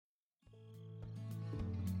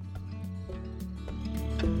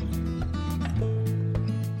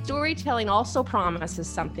Storytelling also promises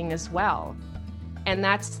something as well. And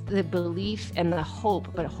that's the belief and the hope,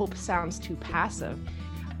 but hope sounds too passive.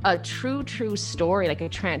 A true story, like a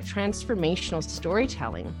transformational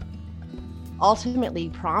storytelling, ultimately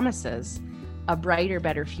promises a brighter,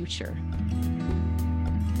 better future.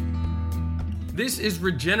 This is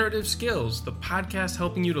Regenerative Skills, the podcast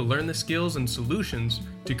helping you to learn the skills and solutions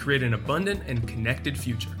to create an abundant and connected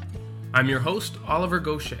future. I'm your host, Oliver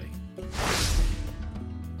Gaucher.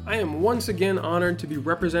 I am once again honored to be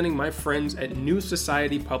representing my friends at New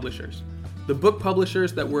Society Publishers, the book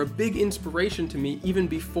publishers that were a big inspiration to me even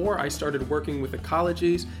before I started working with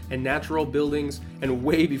ecologies and natural buildings and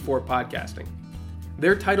way before podcasting.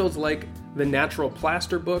 Their titles like The Natural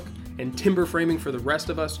Plaster Book and Timber Framing for the Rest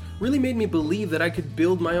of Us really made me believe that I could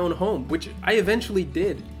build my own home, which I eventually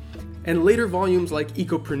did. And later volumes like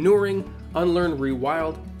Ecopreneuring, Unlearn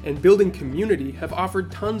Rewild, and Building Community have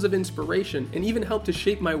offered tons of inspiration and even helped to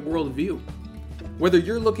shape my worldview. Whether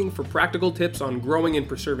you're looking for practical tips on growing and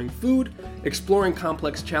preserving food, exploring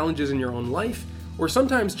complex challenges in your own life, or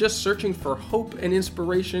sometimes just searching for hope and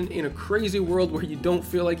inspiration in a crazy world where you don't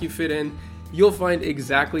feel like you fit in, you'll find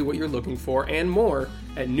exactly what you're looking for and more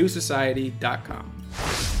at newsociety.com.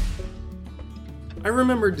 I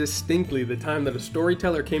remember distinctly the time that a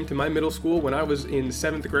storyteller came to my middle school when I was in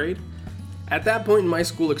 7th grade. At that point in my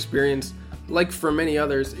school experience, like for many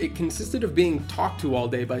others, it consisted of being talked to all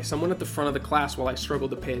day by someone at the front of the class while I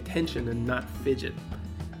struggled to pay attention and not fidget.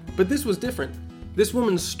 But this was different. This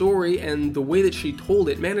woman's story and the way that she told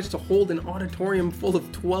it managed to hold an auditorium full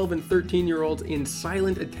of 12 and 13-year-olds in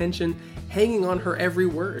silent attention, hanging on her every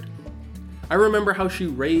word. I remember how she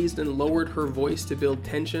raised and lowered her voice to build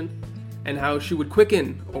tension, and how she would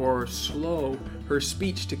quicken or slow her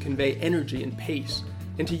speech to convey energy and pace,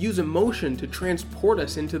 and to use emotion to transport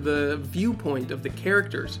us into the viewpoint of the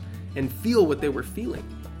characters and feel what they were feeling.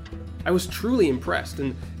 I was truly impressed,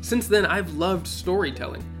 and since then I've loved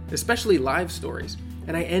storytelling, especially live stories,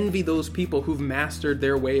 and I envy those people who've mastered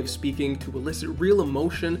their way of speaking to elicit real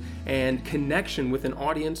emotion and connection with an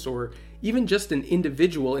audience or even just an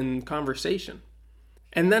individual in conversation.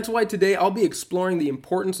 And that's why today I'll be exploring the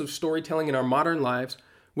importance of storytelling in our modern lives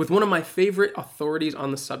with one of my favorite authorities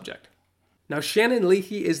on the subject. Now, Shannon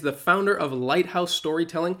Leahy is the founder of Lighthouse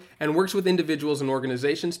Storytelling and works with individuals and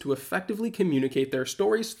organizations to effectively communicate their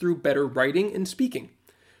stories through better writing and speaking.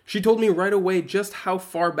 She told me right away just how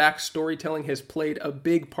far back storytelling has played a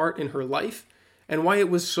big part in her life and why it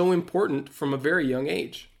was so important from a very young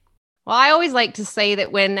age. Well, I always like to say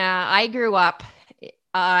that when I grew up,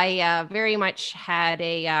 I very much had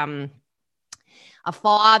a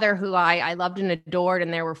father who I loved and adored,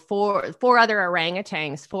 and there were four other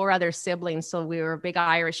orangutans, 4 other siblings. So we were a big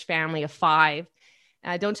Irish family of 5.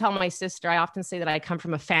 Don't tell my sister. I often say that I come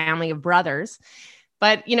from a family of brothers.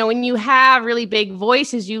 But, you know, when you have really big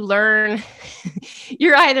voices, you learn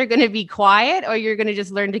you're either going to be quiet or you're going to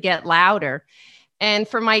just learn to get louder. And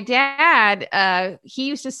for my dad, he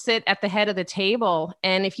used to sit at the head of the table.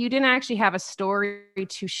 And if you didn't actually have a story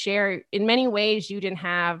to share, in many ways, you didn't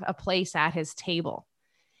have a place at his table.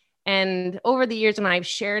 And over the years, when I've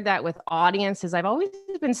shared that with audiences, I've always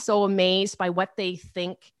been so amazed by what they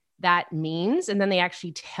think that means. And then they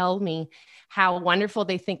actually tell me how wonderful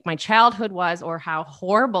they think my childhood was or how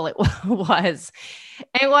horrible it was.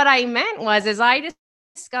 And what I meant is I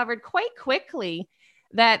discovered quite quickly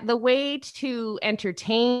that the way to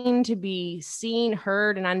entertain, to be seen,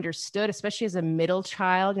 heard, and understood, especially as a middle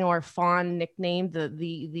child, you know, our fond nickname,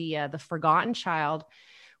 the forgotten child,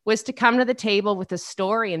 was to come to the table with a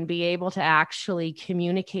story and be able to actually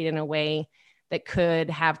communicate in a way that could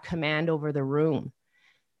have command over the room.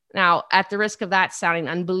 Now, at the risk of that sounding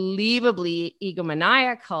unbelievably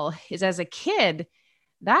egomaniacal, is as a kid,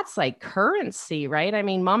 that's like currency, right? I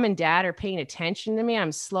mean, mom and dad are paying attention to me.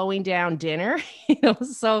 I'm slowing down dinner, you know.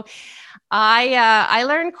 So I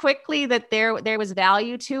learned quickly that there was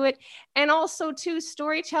value to it. And also too,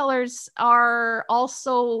 storytellers are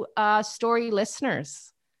also story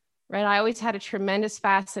listeners, right? I always had a tremendous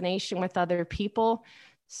fascination with other people.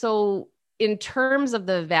 So in terms of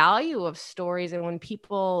the value of stories, and when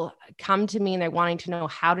people come to me and they're wanting to know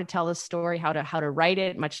how to tell a story, how to write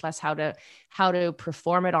it, much less how to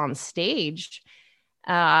perform it on stage,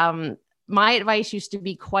 my advice used to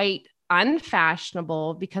be quite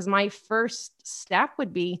unfashionable, because my first step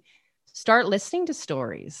would be start listening to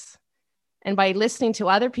stories. And by listening to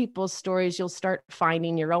other people's stories, you'll start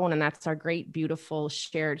finding your own. And that's our great, beautiful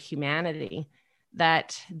shared humanity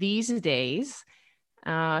that these days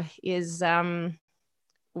we're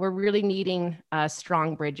really needing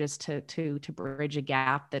strong bridges to bridge a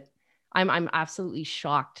gap that I'm absolutely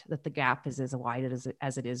shocked that the gap is as wide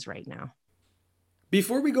as it is right now.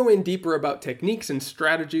 Before we go in deeper about techniques and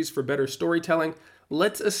strategies for better storytelling,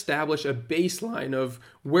 let's establish a baseline of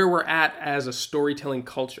where we're at as a storytelling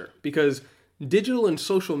culture, because digital and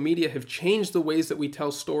social media have changed the ways that we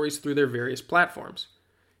tell stories through their various platforms.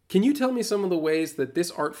 Can you tell me some of the ways that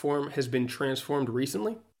this art form has been transformed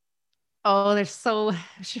recently? Oh, there's so,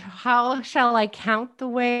 how shall I count the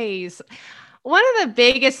ways? One of the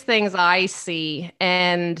biggest things I see,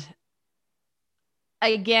 and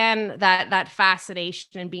again, that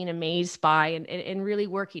fascination and being amazed by, and really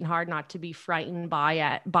working hard not to be frightened by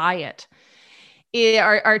it,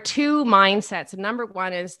 are two mindsets. And number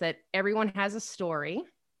one is that everyone has a story.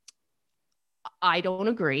 I don't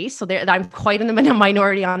agree. So I'm quite in the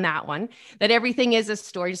minority on that one, that everything is a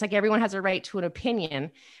story, just like everyone has a right to an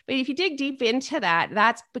opinion. But if you dig deep into that,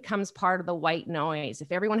 that becomes part of the white noise.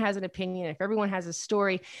 If everyone has an opinion, if everyone has a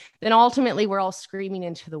story, then ultimately we're all screaming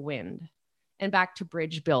into the wind and back to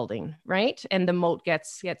bridge building, right? And the moat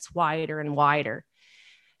gets wider and wider.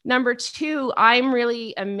 Number two, I'm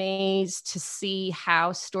really amazed to see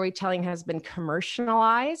how storytelling has been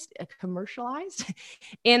commercialized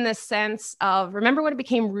in the sense of, remember when it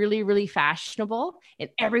became really, really fashionable and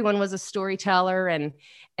everyone was a storyteller, and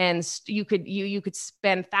you could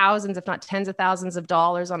spend thousands, if not tens of thousands of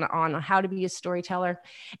dollars on how to be a storyteller.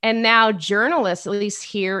 And now journalists, at least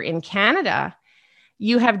here in Canada,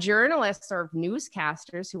 you have journalists or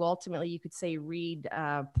newscasters who ultimately you could say read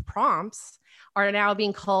prompts, are now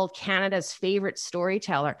being called Canada's favorite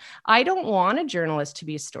storyteller. I don't want a journalist to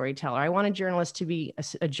be a storyteller. I want a journalist to be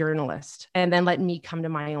a journalist, and then let me come to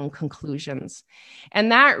my own conclusions.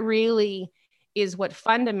 And that really is what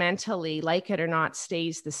fundamentally, like it or not,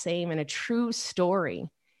 stays the same in a true story,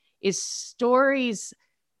 is stories,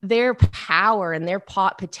 their power and their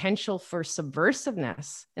potential for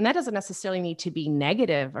subversiveness. And that doesn't necessarily need to be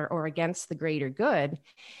negative or against the greater good,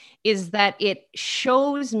 is that it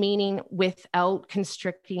shows meaning without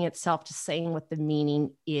constricting itself to saying what the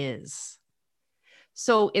meaning is.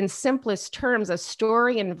 So in simplest terms, a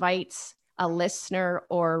story invites a listener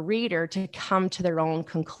or a reader to come to their own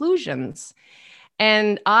conclusions.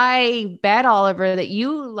 And I bet, Oliver, that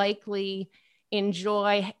you likely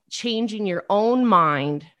enjoy changing your own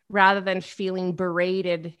mind rather than feeling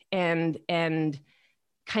berated and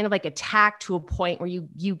kind of like attacked to a point where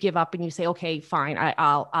you give up and you say, okay, fine,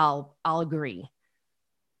 I'll agree,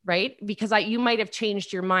 right? Because you might have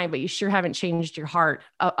changed your mind, but you sure haven't changed your heart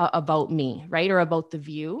about me, right? Or about the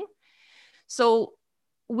view. So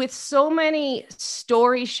with so many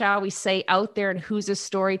stories, shall we say, out there, and who's a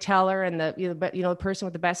storyteller, and the person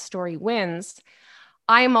with the best story wins,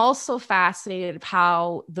 I'm also fascinated of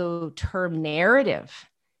how the term narrative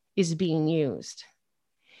is being used,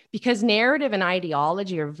 because narrative and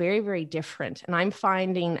ideology are very, very different. And I'm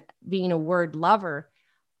finding, being a word lover,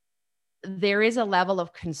 there is a level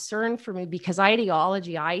of concern for me, because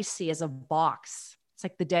ideology I see as a box. It's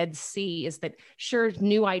like the Dead Sea, is that sure,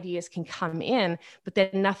 new ideas can come in, but then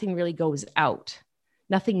nothing really goes out.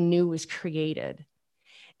 Nothing new is created.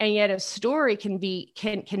 And yet a story can be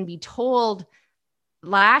told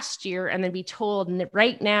last year and then be told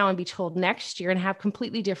right now and be told next year and have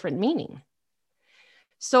completely different meaning.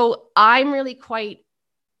 So I'm really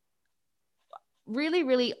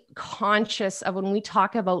really conscious of, when we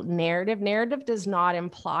talk about narrative does not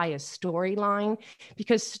imply a storyline,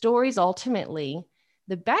 because stories, ultimately,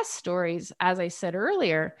 the best stories, as I said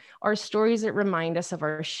earlier, are stories that remind us of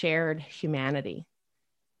our shared humanity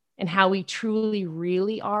and how we truly,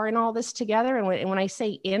 really are in all this together. And when I say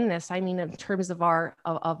in this, I mean in terms of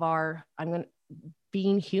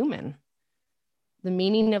being human, the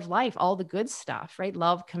meaning of life, all the good stuff, right?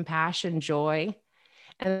 Love, compassion, joy.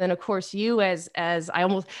 And then of course you, as I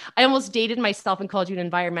almost dated myself and called you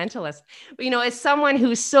an environmentalist, but, as someone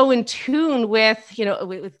who's so in tune with,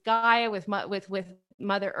 with Gaia, with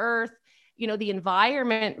Mother Earth, the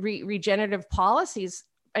environment, regenerative policies.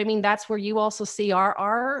 I mean, that's where you also see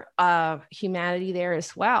our humanity there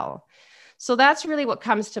as well. So that's really what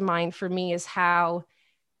comes to mind for me, is how,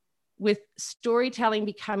 with storytelling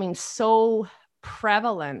becoming so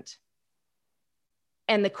prevalent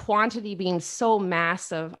and the quantity being so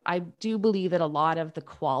massive, I do believe that a lot of the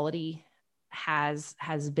quality has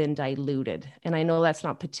been diluted. And I know that's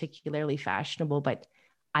not particularly fashionable, but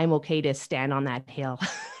I'm okay to stand on that hill.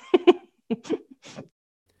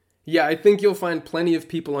 Yeah, I think you'll find plenty of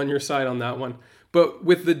people on your side on that one. But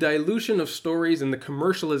with the dilution of stories and the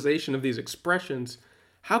commercialization of these expressions,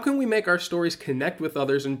 how can we make our stories connect with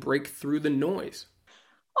others and break through the noise?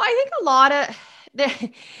 Well, I think there,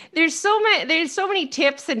 there's so many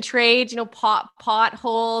tips and trades,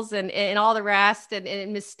 potholes and all the rest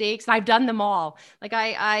and mistakes. I've done them all. Like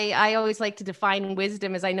I always like to define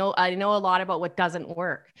wisdom as I know a lot about what doesn't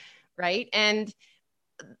work. Right. And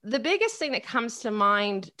the biggest thing that comes to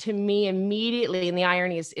mind to me immediately, and the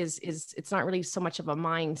irony is it's not really so much of a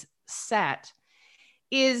mindset,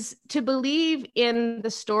 is to believe in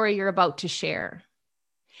the story you're about to share.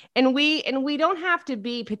 And we don't have to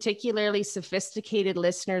be particularly sophisticated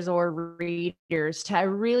listeners or readers to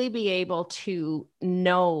really be able to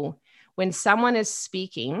know when someone is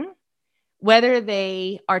speaking, whether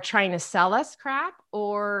they are trying to sell us crap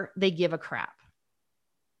or they give a crap.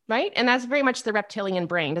 Right. And that's very much the reptilian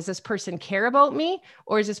brain. Does this person care about me,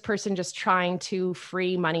 or is this person just trying to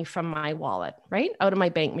free money from my wallet, right? Out of my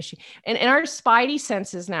bank machine. And our spidey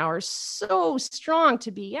senses now are so strong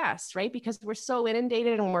to be yes, right? Because we're so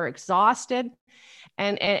inundated and we're exhausted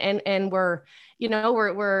and we're,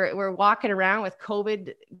 we're walking around with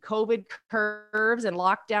COVID curves and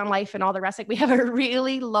lockdown life and all the rest. Like we have a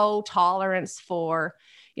really low tolerance for,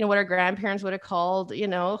 what our grandparents would have called,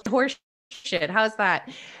 horse shit. How's that?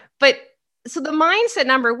 But so the mindset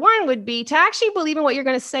number one would be to actually believe in what you're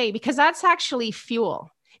going to say, because that's actually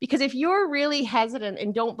fuel. Because if you're really hesitant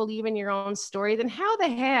and don't believe in your own story, then how the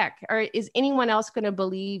heck is anyone else going to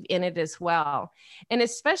believe in it as well? And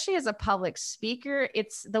especially as a public speaker,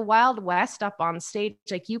 it's the Wild West up on stage.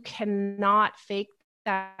 Like you cannot fake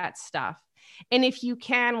that stuff. And if you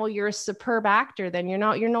can, well, you're a superb actor. Then you're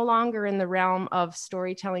no longer in the realm of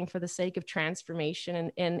storytelling for the sake of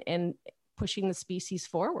transformation and pushing the species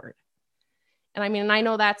forward. And I mean, I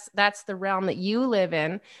know that's the realm that you live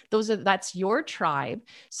in. That's your tribe.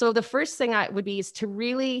 So the first thing would be is to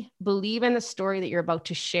really believe in the story that you're about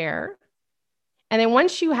to share. And then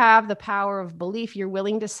once you have the power of belief, you're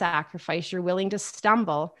willing to sacrifice, you're willing to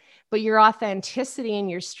stumble, but your authenticity and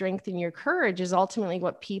your strength and your courage is ultimately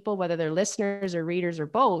what people, whether they're listeners or readers or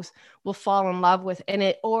both, will fall in love with,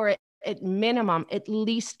 or at minimum, at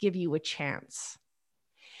least give you a chance.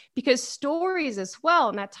 Because stories as well,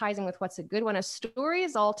 and that ties in with what's a good one, a story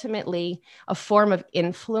is ultimately a form of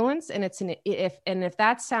influence. And if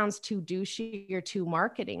that sounds too douchey or too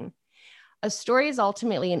marketing, a story is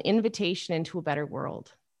ultimately an invitation into a better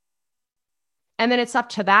world. And then it's up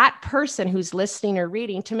to that person who's listening or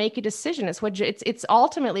reading to make a decision. It's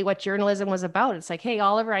ultimately what journalism was about. It's like, hey,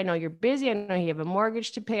 Oliver, I know you're busy. I know you have a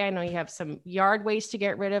mortgage to pay. I know you have some yard waste to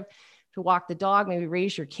get rid of, to walk the dog, maybe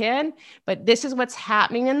raise your kid, but this is what's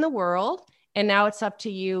happening in the world. And now it's up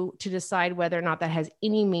to you to decide whether or not that has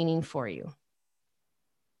any meaning for you.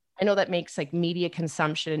 I know that makes like media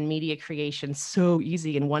consumption and media creation so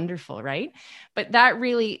easy and wonderful, right? But that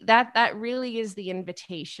really is the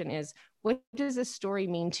invitation, is what does this story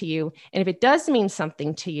mean to you? And if it does mean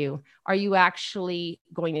something to you, are you actually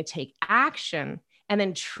going to take action? And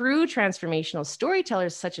then true transformational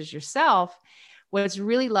storytellers such as yourself, what's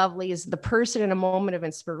really lovely is the person in a moment of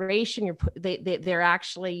inspiration, they're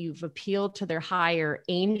actually, you've appealed to their higher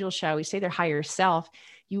angel, shall we say, their higher self.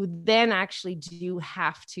 You then actually do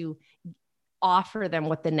have to offer them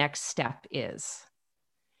what the next step is.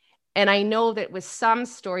 And I know that with some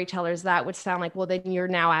storytellers, that would sound like, well, then you're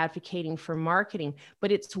now advocating for marketing,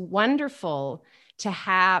 but it's wonderful to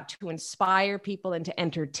inspire people and to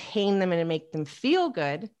entertain them and to make them feel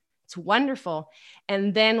good. It's wonderful.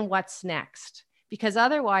 And then what's next? Because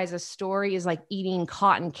otherwise a story is like eating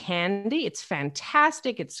cotton candy. It's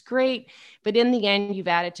fantastic. It's great. But in the end, you've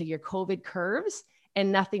added to your COVID curves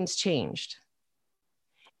and nothing's changed.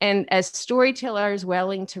 And as storytellers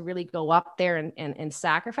willing to really go up there and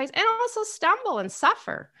sacrifice and also stumble and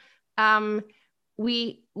suffer,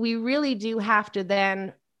 we really do have to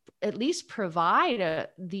then at least provide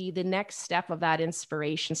the next step of that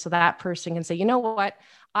inspiration, so that person can say, you know what,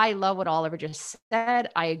 I love what Oliver just said.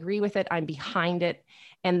 I agree with it. I'm behind it.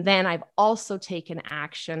 And then I've also taken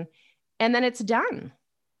action, and then it's done.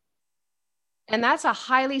 And that's a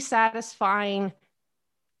highly satisfying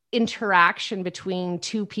interaction between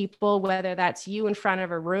two people, whether that's you in front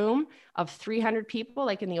of a room of 300 people,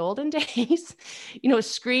 like in the olden days, a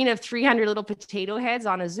screen of 300 little potato heads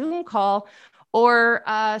on a Zoom call, or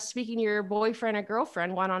speaking to your boyfriend or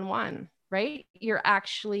girlfriend one-on-one, right?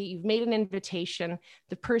 You've made an invitation.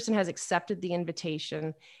 The person has accepted the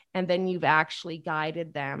invitation, and then you've actually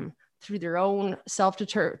guided them through their own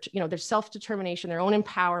their self-determination, their own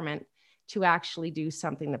empowerment to actually do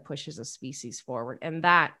something that pushes a species forward. And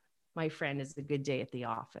that, my friend, is a good day at the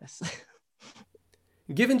office.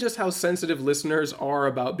 Given just how sensitive listeners are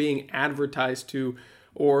about being advertised to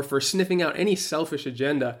or for sniffing out any selfish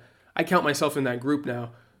agenda, I count myself in that group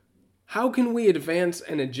now. How can we advance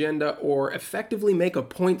an agenda or effectively make a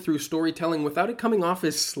point through storytelling without it coming off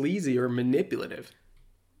as sleazy or manipulative?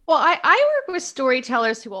 Well, I work with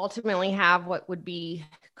storytellers who ultimately have what would be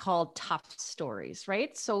called tough stories,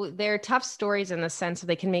 right? So they're tough stories in the sense that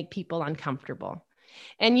they can make people uncomfortable.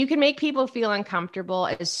 And you can make people feel uncomfortable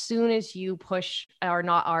as soon as you push or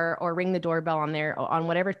ring the doorbell on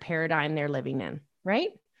whatever paradigm they're living in, right?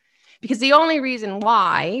 Because the only reason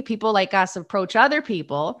why people like us approach other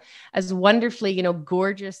people as wonderfully,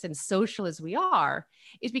 gorgeous and social as we are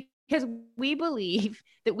is because we believe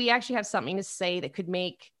that we actually have something to say that could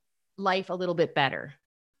make life a little bit better.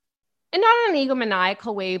 And not in an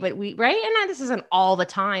egomaniacal way, but right? And this isn't all the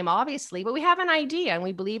time, obviously, but we have an idea and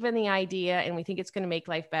we believe in the idea and we think it's going to make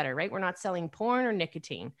life better, right? We're not selling porn or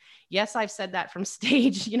nicotine. Yes, I've said that from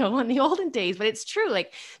stage, in the olden days, but it's true.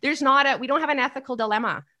 Like we don't have an ethical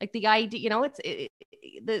dilemma. Like the idea,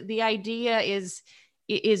 the idea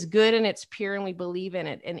is good and it's pure and we believe in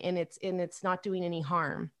it and it's not doing any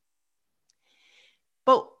harm.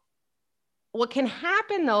 But what can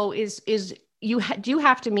happen though is you do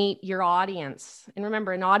have to meet your audience. And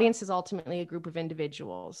remember, an audience is ultimately a group of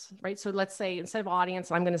individuals, right? So let's say instead of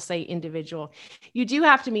audience, I'm going to say individual. You do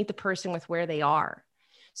have to meet the person with where they are.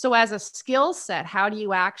 So as a skill set, how do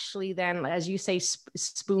you actually then, as you say,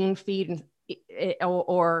 spoon feed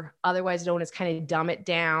or otherwise known as kind of dumb it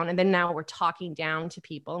down? And then now we're talking down to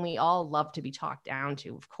people and we all love to be talked down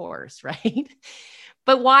to, of course, right?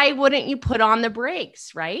 But why wouldn't you put on the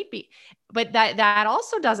brakes, right? But that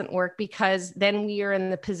also doesn't work because then we are in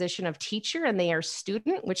the position of teacher and they are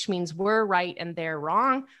student, which means we're right and they're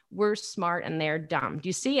wrong. We're smart and they're dumb. Do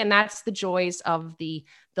you see? And that's the joys of the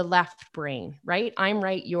left brain, right? I'm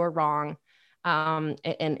right, you're wrong,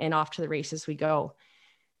 and off to the races we go.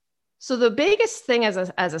 So the biggest thing as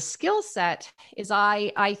a skill set is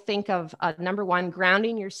I think of number one,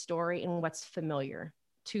 grounding your story in what's familiar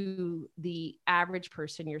to the average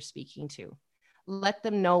person you're speaking to. Let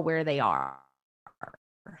them know where they are.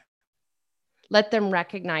 Let them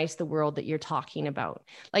recognize the world that you're talking about.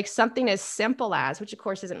 Like something as simple as, which of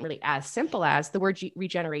course isn't really as simple as the word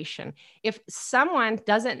regeneration. If someone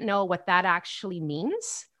doesn't know what that actually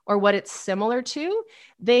means or what it's similar to,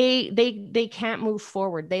 they can't move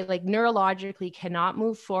forward. They like neurologically cannot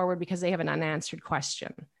move forward because they have an unanswered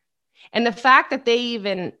question. And the fact that they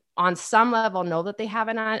even on some level know that they have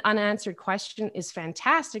an unanswered question is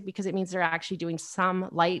fantastic because it means they're actually doing some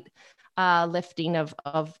light lifting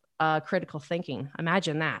of critical thinking.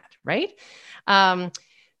 Imagine that, right?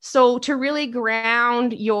 So to really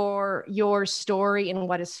ground your story in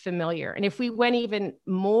what is familiar. And if we went even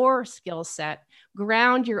more skill set,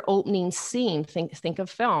 ground your opening scene. Think of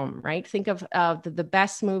film, right? Think of the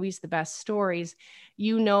best movies, the best stories.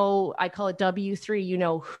 I call it W3. You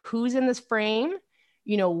know who's in this frame,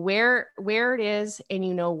 you know where it is, and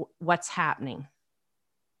you know what's happening.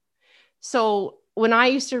 So when I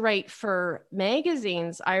used to write for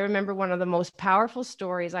magazines, I remember one of the most powerful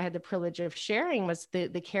stories I had the privilege of sharing was the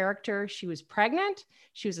character. She was pregnant.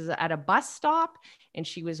 She was at a bus stop and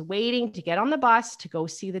she was waiting to get on the bus to go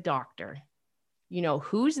see the doctor. You know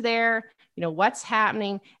who's there, you know what's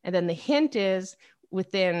happening. And then the hint is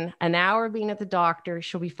within an hour of being at the doctor,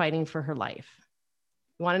 she'll be fighting for her life.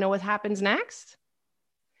 You want to know what happens next?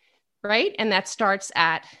 Right? And that starts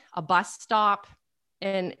at a bus stop.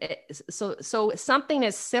 And so something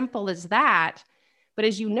as simple as that, but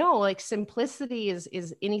as you know, like simplicity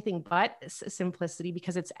is anything but simplicity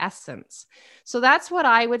because it's essence. So that's what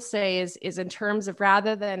I would say is in terms of,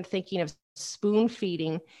 rather than thinking of spoon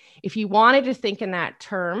feeding, if you wanted to think in that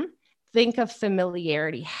term, think of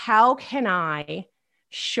familiarity. How can I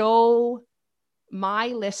show my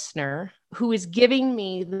listener, who is giving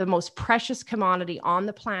me the most precious commodity on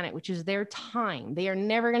the planet, which is their time? They are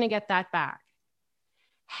never going to get that back.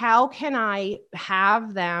 How can I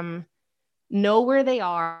have them know where they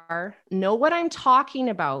are, know what I'm talking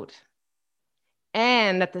about,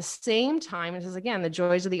 and at the same time, this is again the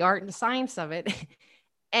joys of the art and the science of it,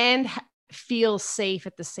 and feel safe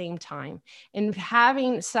at the same time. And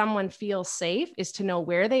having someone feel safe is to know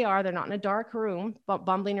where they are. They're not in a dark room, but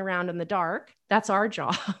bumbling around in the dark. That's our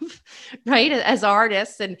job, right? As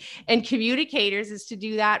artists and communicators, is to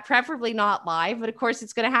do that, preferably not live, but of course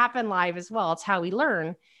it's going to happen live as well. It's how we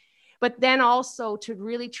learn. But then also to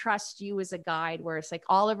really trust you as a guide, where it's like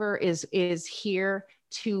Oliver is here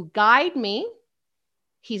to guide me.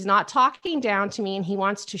 He's not talking down to me and he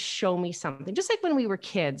wants to show me something, just like when we were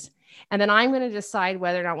kids. And then I'm going to decide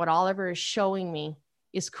whether or not what Oliver is showing me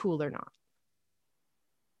is cool or not.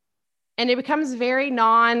 And it becomes very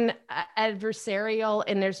non-adversarial,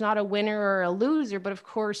 and there's not a winner or a loser. But of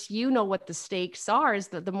course, you know what the stakes are, is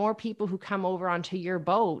that the more people who come over onto your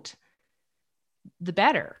boat, the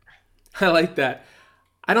better. I like that.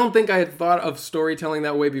 I don't think I had thought of storytelling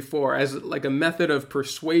that way before, as like a method of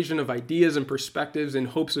persuasion of ideas and perspectives in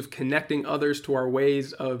hopes of connecting others to our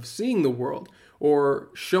ways of seeing the world, or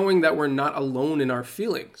showing that we're not alone in our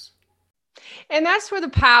feelings. And that's where the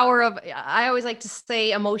power of, I always like to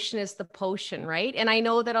say, emotion is the potion, right? And I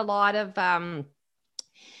know that a lot of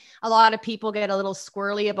people get a little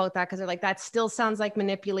squirrely about that, because they're like, that still sounds like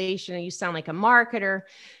manipulation, and you sound like a marketer.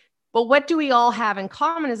 But what do we all have in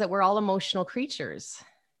common is that we're all emotional creatures.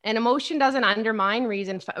 And emotion doesn't undermine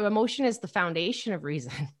reason. Emotion is the foundation of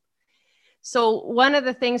reason. So one of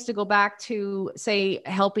the things, to go back to, say,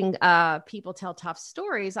 helping people tell tough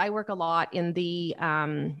stories, I work a lot in the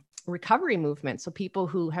recovery movement. So people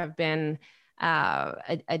who have been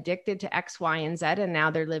addicted to X, Y, and Z, and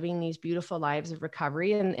now they're living these beautiful lives of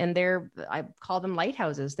recovery, and I call them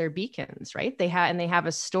lighthouses. They're beacons, right? They have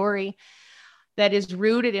a story that is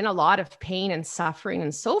rooted in a lot of pain and suffering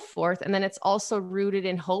and so forth. And then it's also rooted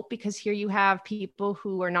in hope, because here you have people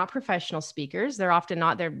who are not professional speakers. They're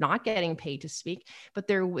not getting paid to speak, but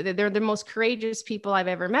they're the most courageous people I've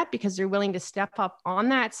ever met, because they're willing to step up on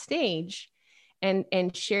that stage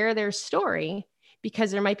and share their story, because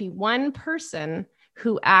there might be one person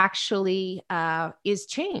who actually is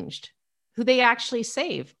changed, who they actually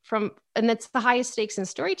save from. And that's the highest stakes in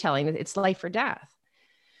storytelling. It's life or death.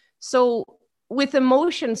 So with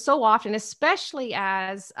emotion, so often, especially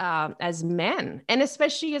as men, and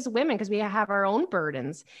especially as women, because we have our own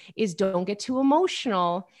burdens, is don't get too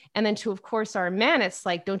emotional. And then of course, our men, it's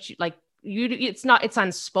like, don't you, like, it's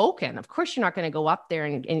unspoken. Of course, you're not going to go up there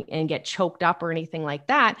and get choked up or anything like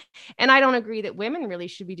that. And I don't agree that women really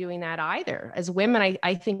should be doing that either. As women,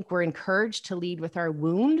 I think we're encouraged to lead with our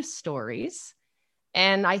wound stories.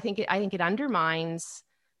 And I think it undermines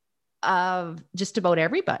just about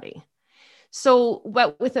everybody. So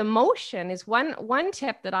what with emotion is one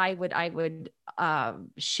tip that I would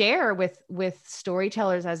share with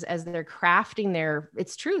storytellers as they're crafting their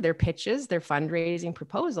pitches, their fundraising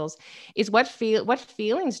proposals, is what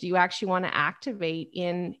feelings do you actually want to activate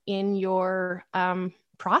in your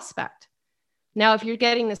prospect. Now, if you're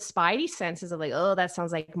getting the spidey senses of like, oh, that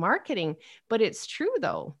sounds like marketing, but it's true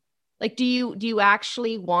though. Like, do you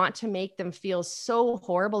actually want to make them feel so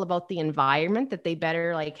horrible about the environment that they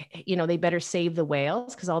better, like, they better save the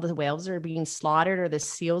whales because all the whales are being slaughtered, or the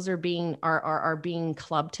seals are being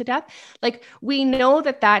clubbed to death? Like, we know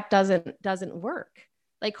that doesn't work.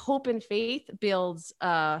 Like, hope and faith builds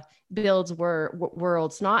worlds,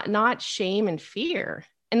 not shame and fear.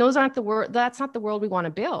 And those aren't the world. That's not the world we want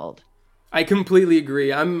to build. I completely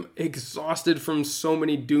agree. I'm exhausted from so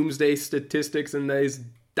many doomsday statistics and these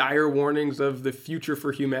dire warnings of the future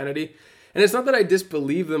for humanity. And it's not that I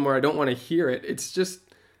disbelieve them or I don't want to hear it. It's just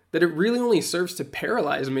that it really only serves to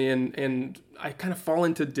paralyze me, and I kind of fall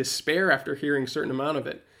into despair after hearing a certain amount of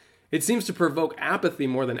it. It seems to provoke apathy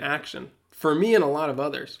more than action, for me and a lot of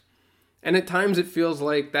others. And at times it feels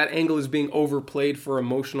like that angle is being overplayed for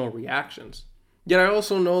emotional reactions. Yet I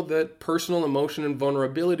also know that personal emotion and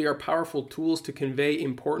vulnerability are powerful tools to convey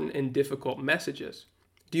important and difficult messages.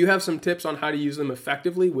 Do you have some tips on how to use them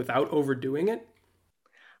effectively without overdoing it?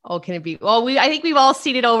 Oh, can it be? Well, I think we've all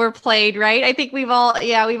seen it overplayed, right? I think we've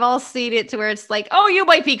all seen it to where it's like, oh, you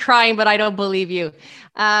might be crying, but I don't believe you.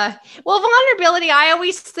 Well, vulnerability, I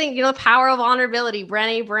always think, the power of vulnerability,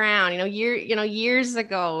 Brené Brown, years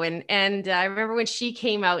ago. And I remember when she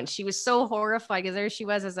came out and she was so horrified, because there she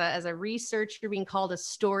was as a researcher being called a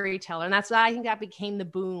storyteller. And that's why I think that became the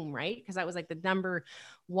boom, right? Because that was like the number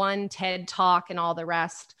one TED Talk and all the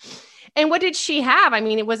rest. And what did she have? I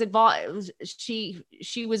mean,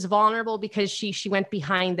 she was vulnerable because she went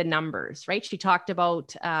behind the numbers, right? She talked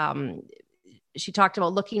about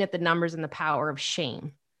looking at the numbers and the power of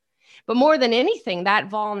shame. But more than anything, that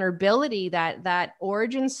vulnerability, that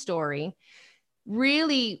origin story,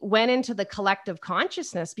 really went into the collective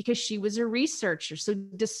consciousness because she was a researcher. So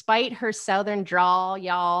despite her Southern drawl,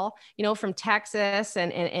 y'all, from Texas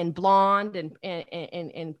and blonde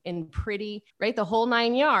and pretty, right? The whole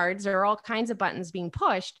 9 yards, there are all kinds of buttons being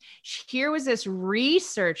pushed. Here was this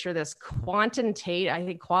researcher, this quantitative, I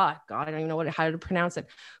think, God, I don't even know how to pronounce it.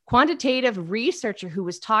 Quantitative researcher who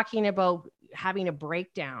was talking about having a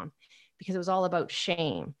breakdown because it was all about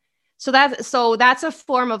shame. So that's a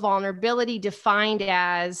form of vulnerability defined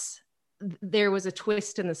as there was a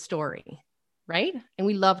twist in the story, right? And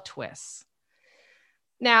we love twists.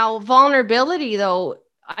 Now, vulnerability, though,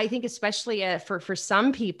 I think especially for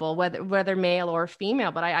some people, whether male or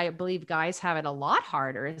female, but I believe guys have it a lot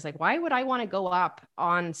harder. It's like, why would I want to go up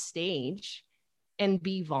on stage and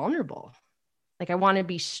be vulnerable? Like, I want to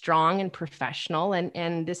be strong and professional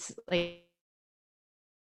and this like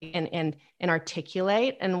and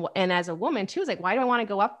articulate, and as a woman too, is like, why do I want to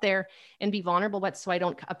go up there and be vulnerable, but so I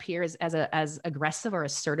don't appear as aggressive or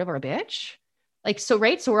assertive or a bitch? Like, so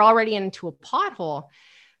right, so we're already into a pothole.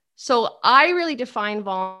 So I really define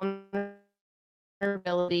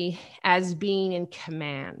vulnerability as being in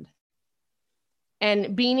command,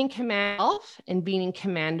 and being in command and being in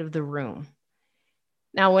command of the room.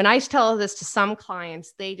 Now, when I tell this to some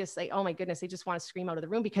clients, they just say, oh my goodness, they just want to scream out of the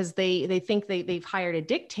room because they think they've hired a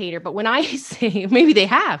dictator. But when I say, maybe they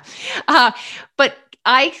have, but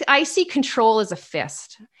I see control as a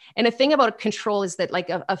fist. And the thing about control is that like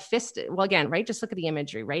a fist, well, again, right, just look at the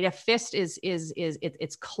imagery, right? A fist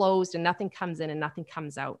it's closed and nothing comes in and nothing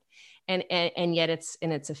comes out. And yet it's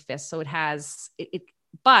a fist. So it has,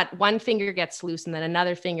 but one finger gets loose and then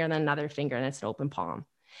another finger and then another finger, and it's an open palm.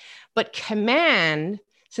 But command,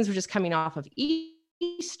 since we're just coming off of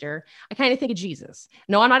Easter, I kind of think of Jesus.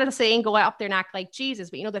 No, I'm not saying go out there and act like Jesus,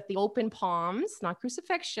 but you know that the open palms, not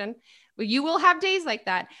crucifixion, but you will have days like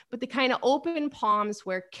that, but the kind of open palms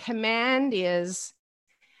where command is,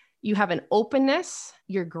 you have an openness,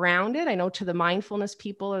 you're grounded. I know to the mindfulness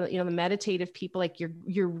people, you know, the meditative people, like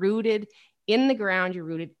you're rooted in the ground, you're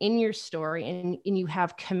rooted in your story, and you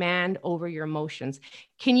have command over your emotions.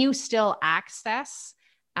 Can you still access,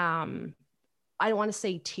 I don't want to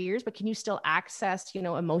say tears, but can you still access, you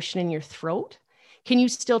know, emotion in your throat? Can you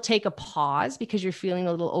still take a pause because you're feeling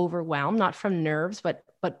a little overwhelmed, not from nerves, but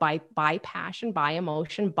by passion, by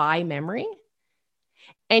emotion, by memory?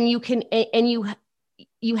 And you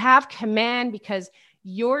have command because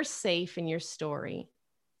you're safe in your story.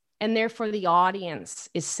 And therefore the audience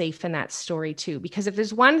is safe in that story too. Because if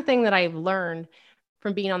there's one thing that I've learned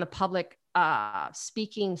from being on the public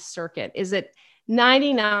speaking circuit, is that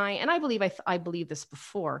 99, and I believe this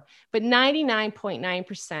before, but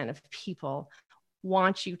 99.9% of people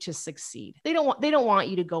want you to succeed. They don't want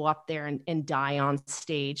you to go up there and die on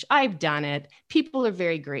stage. I've done it. People are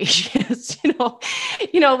very gracious,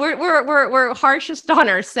 we're harshest on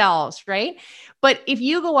ourselves, right? But if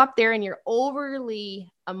you go up there and you're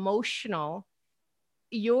overly emotional,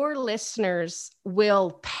 your listeners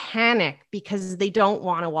will panic because they don't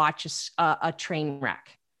want to watch a train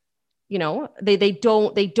wreck. You know, they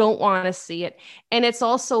don't want to see it. And it's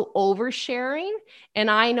also oversharing.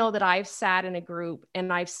 And I know that I've sat in a group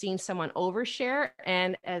and I've seen someone overshare.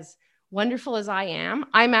 And as wonderful as I am,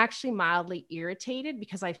 I'm actually mildly irritated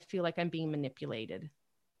because I feel like I'm being manipulated.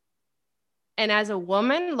 And as a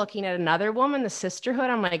woman looking at another woman, the sisterhood,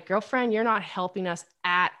 I'm like, girlfriend, you're not helping us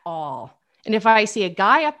at all. And if I see a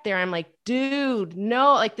guy up there, I'm like, dude,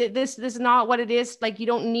 no, like this is not what it is. Like, you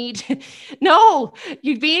don't need, no,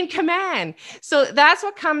 you'd be in command. So that's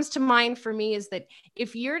what comes to mind for me, is that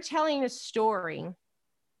if you're telling a story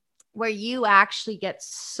where you actually get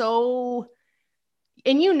so,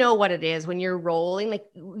 and you know what it is when you're rolling, like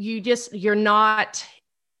you're not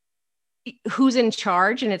who's in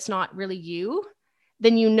charge and it's not really you,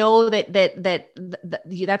 then you know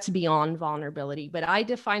that's beyond vulnerability. But I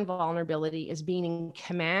define vulnerability as being in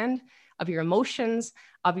command of your emotions,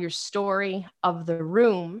 of your story, of the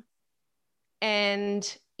room.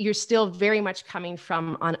 And you're still very much coming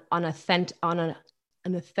from an authentic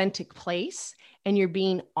place, and you're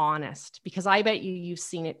being honest, because I bet you've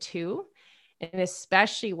seen it too. And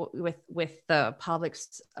especially with the public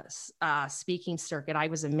speaking circuit, I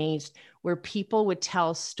was amazed where people would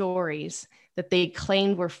tell stories that they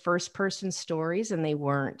claimed were first person stories and they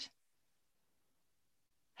weren't.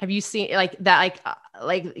 Have you seen like that?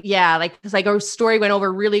 It's like a story went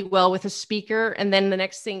over really well with a speaker, and then the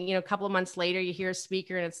next thing, a couple of months later, you hear a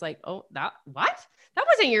speaker and it's like, oh, that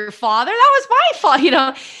wasn't your father. That was my fault,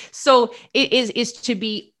 So it is to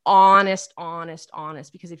be honest,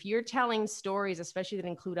 because if you're telling stories, especially that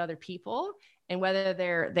include other people, and whether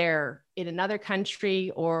they're in another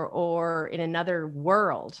country or in another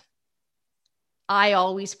world, I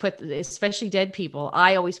always especially dead people,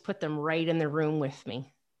 I always put them right in the room with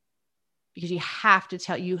me, because you have to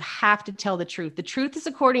tell the truth. The truth is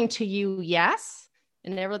according to you, yes,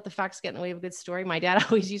 and never let the facts get in the way of a good story. My dad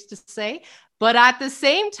always used to say, but at the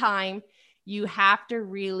same time, you have to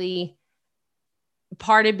really,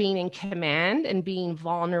 part of being in command and being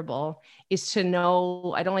vulnerable is to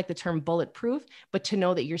know, I don't like the term bulletproof, but to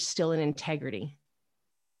know that you're still in integrity.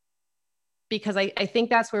 Because I think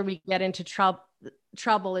that's where we get into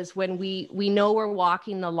trouble is when we know we're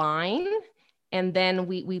walking the line And then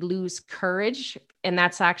we lose courage. And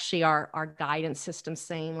that's actually our guidance system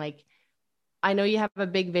saying, like, I know you have a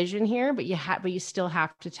big vision here, but you still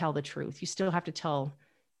have to tell the truth. You still have to tell,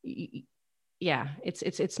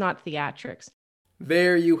 it's not theatrics.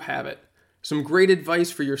 There you have it. Some great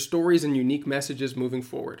advice for your stories and unique messages moving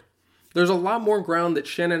forward. There's a lot more ground that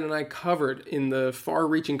Shannon and I covered in the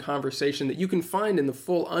far-reaching conversation that you can find in the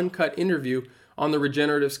full uncut interview on the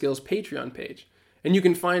Regenerative Skills Patreon page. And you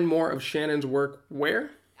can find more of Shannon's work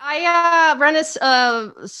where? I run a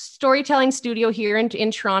storytelling studio here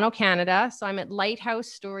in Toronto, Canada. So I'm at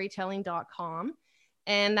lighthousestorytelling.com.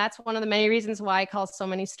 And that's one of the many reasons why I call so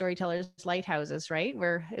many storytellers lighthouses, right?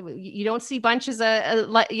 Where you don't see a bunch of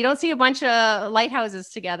lighthouses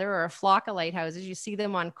together or a flock of lighthouses. You see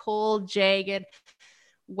them on cold, jagged,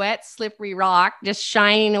 wet, slippery rock, just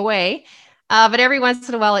shining away. But every once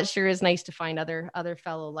in a while, it sure is nice to find other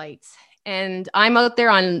fellow lights. And I'm out there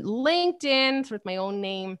on LinkedIn with my own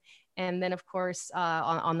name. And then, of course,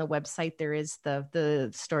 on the website, there is the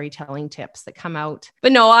storytelling tips that come out.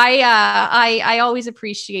 But no, I always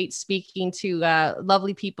appreciate speaking to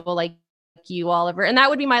lovely people like you, Oliver. And that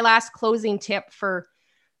would be my last closing tip for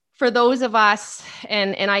those of us.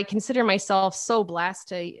 And I consider myself so blessed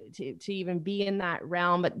to even be in that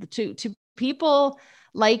realm. But to people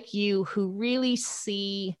like you who really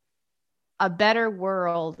see a better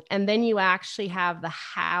world, and then you actually have the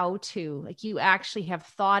how to, like, you actually have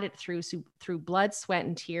thought it through blood, sweat,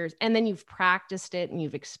 and tears, and then you've practiced it and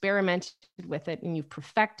you've experimented with it and you've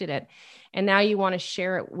perfected it, and now you want to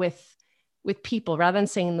share it with people rather than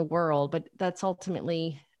saying the world, but that's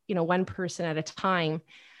ultimately, one person at a time.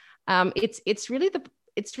 It's really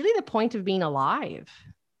the point of being alive.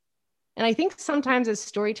 And I think sometimes as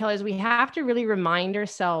storytellers, we have to really remind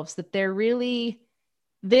ourselves that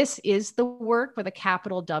this is the work with a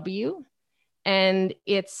capital W, and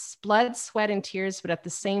it's blood, sweat, and tears. But at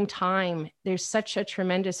the same time, there's such a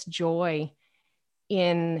tremendous joy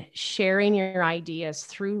in sharing your ideas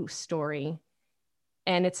through story.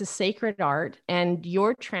 And it's a sacred art, and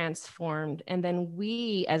you're transformed. And then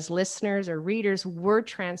we as listeners or readers, we're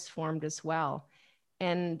transformed as well.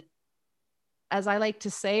 And as I like to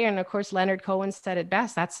say, and of course, Leonard Cohen said it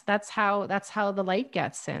best, that's how the light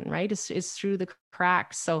gets in, right? Is through the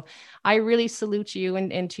cracks. So I really salute you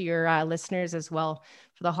and to your listeners as well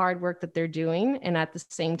for the hard work that they're doing. And at the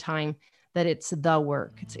same time, that it's the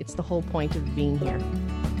work. It's the whole point of being here.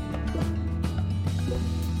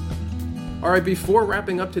 All right, before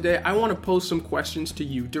wrapping up today, I want to pose some questions to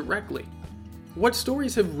you directly. What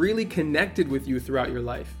stories have really connected with you throughout your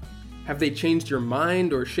life? Have they changed your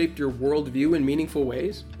mind or shaped your worldview in meaningful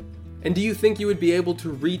ways? And do you think you would be able to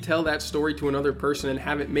retell that story to another person and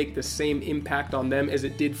have it make the same impact on them as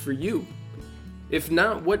it did for you? If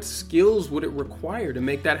not, what skills would it require to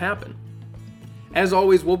make that happen? As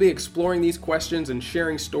always, we'll be exploring these questions and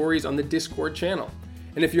sharing stories on the Discord channel.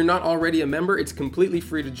 And if you're not already a member, it's completely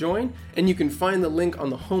free to join, and you can find the link on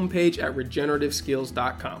the homepage at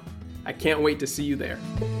regenerativeskills.com. I can't wait to see you there.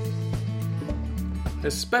 A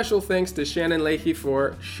special thanks to Shannon Leahy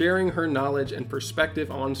for sharing her knowledge and perspective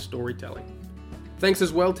on storytelling. Thanks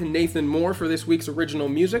as well to Nathan Moore for this week's original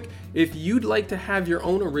music. If you'd like to have your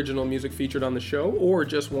own original music featured on the show or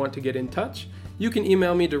just want to get in touch, you can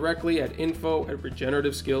email me directly at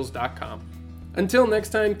info@regenerativeskills.com. Until next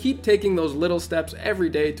time, keep taking those little steps every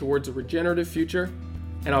day towards a regenerative future,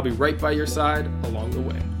 and I'll be right by your side along the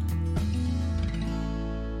way.